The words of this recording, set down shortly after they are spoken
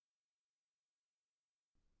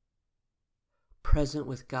present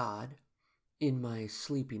with God in my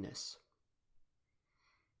sleepiness.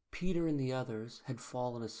 Peter and the others had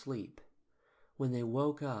fallen asleep. When they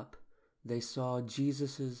woke up, they saw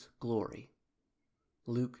Jesus' glory.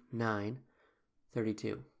 Luke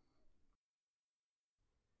 9:32.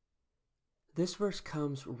 This verse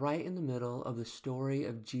comes right in the middle of the story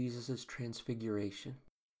of Jesus' transfiguration.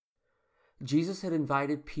 Jesus had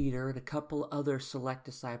invited Peter and a couple other select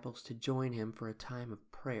disciples to join him for a time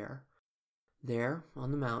of prayer. There,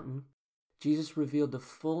 on the mountain, Jesus revealed the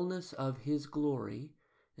fullness of his glory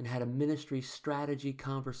and had a ministry strategy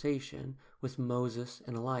conversation with Moses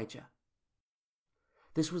and Elijah.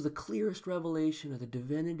 This was the clearest revelation of the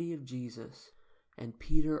divinity of Jesus, and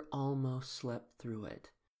Peter almost slept through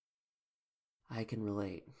it. I can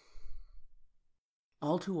relate.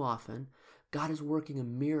 All too often, God is working a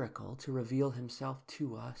miracle to reveal himself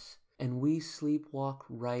to us, and we sleepwalk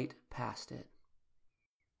right past it.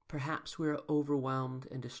 Perhaps we are overwhelmed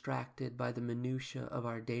and distracted by the minutiae of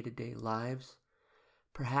our day-to-day lives.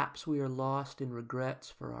 Perhaps we are lost in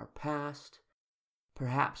regrets for our past.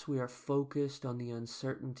 Perhaps we are focused on the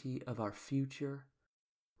uncertainty of our future.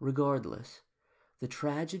 Regardless, the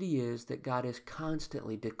tragedy is that God is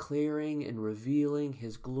constantly declaring and revealing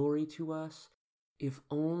his glory to us, if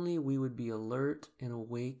only we would be alert and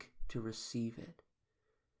awake to receive it.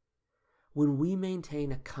 When we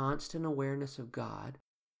maintain a constant awareness of God,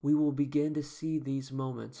 we will begin to see these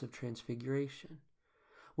moments of transfiguration.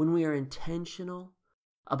 When we are intentional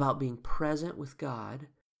about being present with God,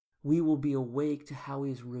 we will be awake to how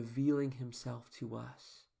he is revealing himself to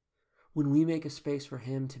us. When we make a space for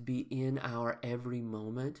him to be in our every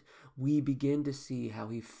moment, we begin to see how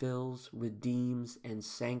he fills, redeems, and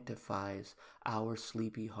sanctifies our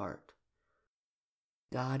sleepy heart.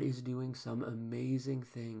 God is doing some amazing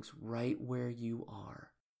things right where you are.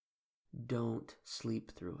 Don't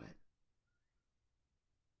sleep through it.